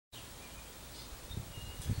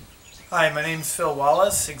Hi, my name is Phil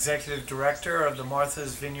Wallis, Executive Director of the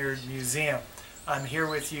Martha's Vineyard Museum. I'm here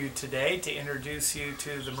with you today to introduce you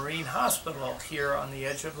to the Marine Hospital here on the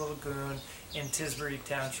edge of the lagoon in Tisbury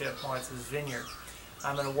Township, Martha's Vineyard.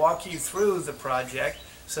 I'm going to walk you through the project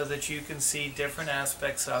so that you can see different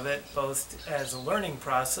aspects of it, both as a learning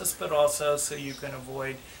process, but also so you can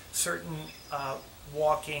avoid certain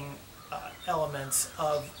walking elements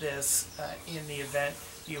of this in the event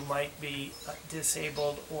you might be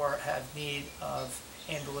disabled or have need of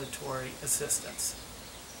ambulatory assistance.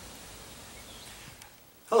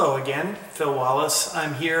 Hello again, Phil Wallis.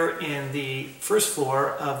 I'm here in the first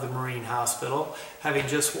floor of the Marine Hospital, having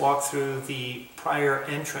just walked through the prior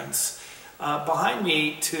entrance. Behind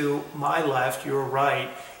me to my left, your right,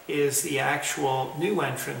 is the actual new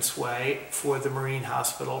entranceway for the Marine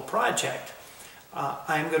Hospital project.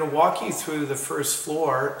 I'm going to walk you through the first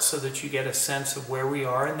floor so that you get a sense of where we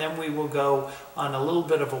are, and then we will go on a little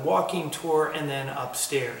bit of a walking tour and then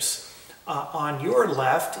upstairs. On your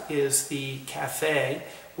left is the cafe,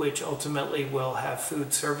 which ultimately will have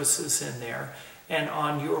food services in there, and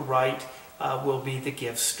on your right will be the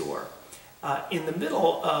gift store. In the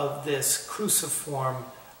middle of this cruciform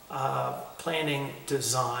planning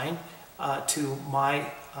design, to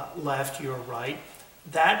my left, your right,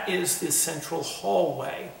 that is the central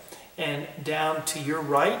hallway, and down to your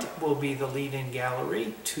right will be the lead-in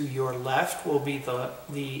gallery. To your left will be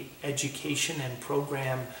the education and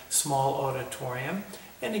program small auditorium,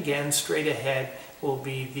 and again straight ahead will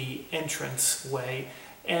be the entrance way,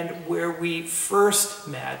 and where we first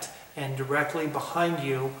met and directly behind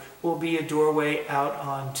you will be a doorway out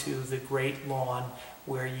onto the great lawn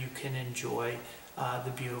where you can enjoy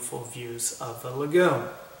the beautiful views of the lagoon.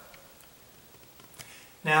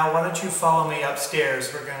 Now, why don't you follow me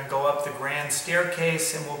upstairs? We're going to go up the grand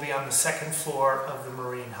staircase and we'll be on the second floor of the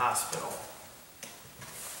Marine Hospital.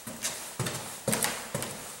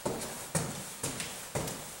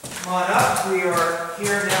 Come on up. We are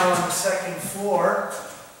here now on the second floor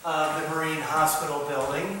of the Marine Hospital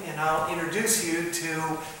building, and I'll introduce you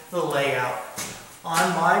to the layout. On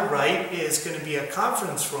my right is going to be a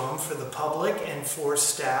conference room for the public and for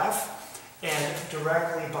staff. And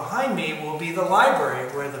directly behind me will be the library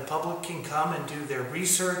where the public can come and do their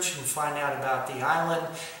research and find out about the island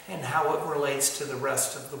and how it relates to the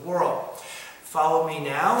rest of the world. Follow me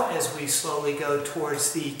now as we slowly go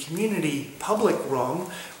towards the community public room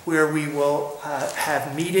where we will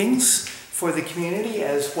have meetings for the community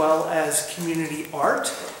as well as community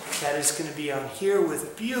art. That is going to be on here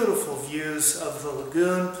with beautiful views of the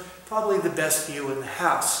lagoon, probably the best view in the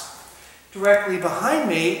house. Directly behind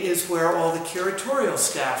me is where all the curatorial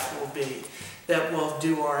staff will be that will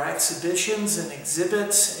do our exhibitions and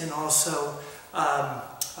exhibits and also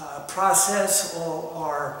process all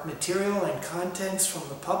our material and contents from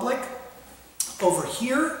the public. Over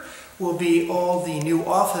here will be all the new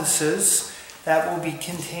offices that will be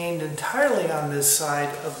contained entirely on this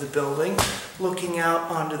side of the building, looking out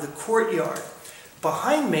onto the courtyard.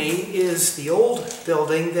 Behind me is the old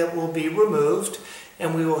building that will be removed,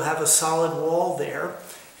 and we will have a solid wall there.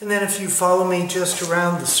 And then if you follow me just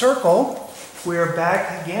around the circle, we're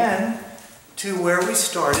back again to where we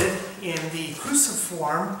started in the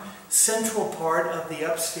cruciform central part of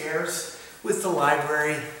the upstairs with the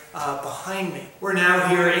library behind me. We're now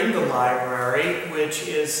here in the library, which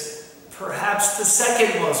is perhaps the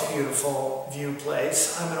second most beautiful view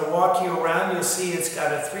place. I'm going to walk you around. You'll see it's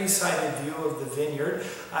got a three-sided view of the vineyard.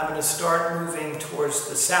 I'm going to start moving towards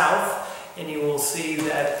the south, and you will see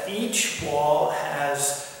that each wall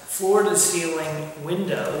has floor-to-ceiling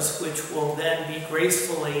windows, which will then be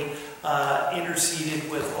gracefully interseated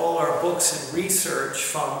with all our books and research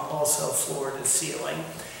from also floor-to-ceiling.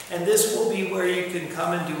 And this will be where you can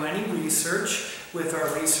come and do any research with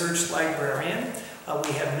our research librarian.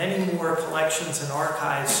 We have many more collections and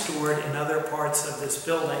archives stored in other parts of this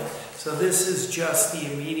building. So this is just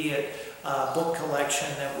the immediate book collection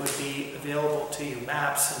that would be available to you,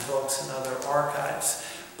 maps and books and other archives.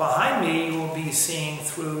 Behind me, you will be seeing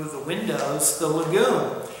through the windows the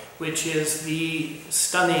lagoon, which is the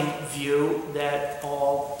stunning view that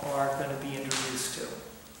all are going to be introduced to.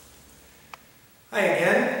 Hi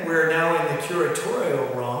again, we're now in the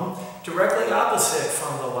curatorial room, directly opposite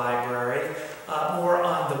from the library, more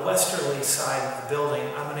on the westerly side of the building.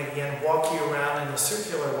 I'm going to again walk you around in a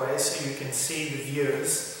circular way so you can see the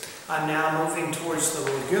views. I'm now moving towards the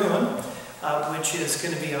lagoon, which is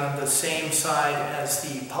going to be on the same side as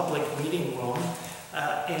the public meeting room.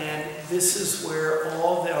 And this is where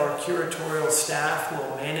all of our curatorial staff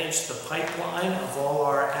will manage the pipeline of all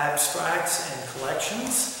our abstracts and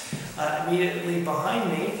collections. Immediately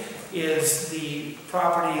behind me is the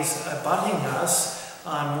properties abutting us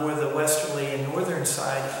on more the westerly and northern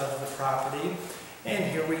side of the property.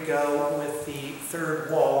 And here we go with the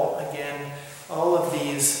third wall. Again, all of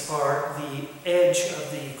these are the edge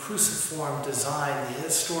of the cruciform design, the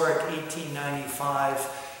historic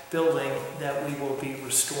 1895 building that we will be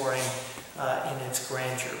restoring in its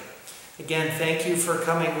grandeur. Again, thank you for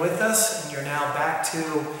coming with us, and you're now back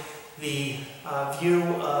to the view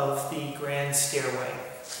of the grand stairway.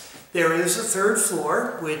 There is a third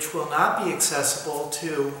floor which will not be accessible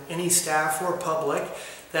to any staff or public.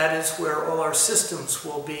 That is where all our systems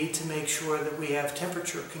will be to make sure that we have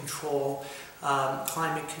temperature control,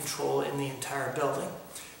 climate control in the entire building.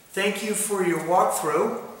 Thank you for your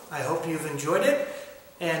walkthrough. I hope you've enjoyed it,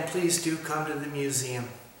 and please do come to the museum.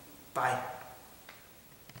 Bye.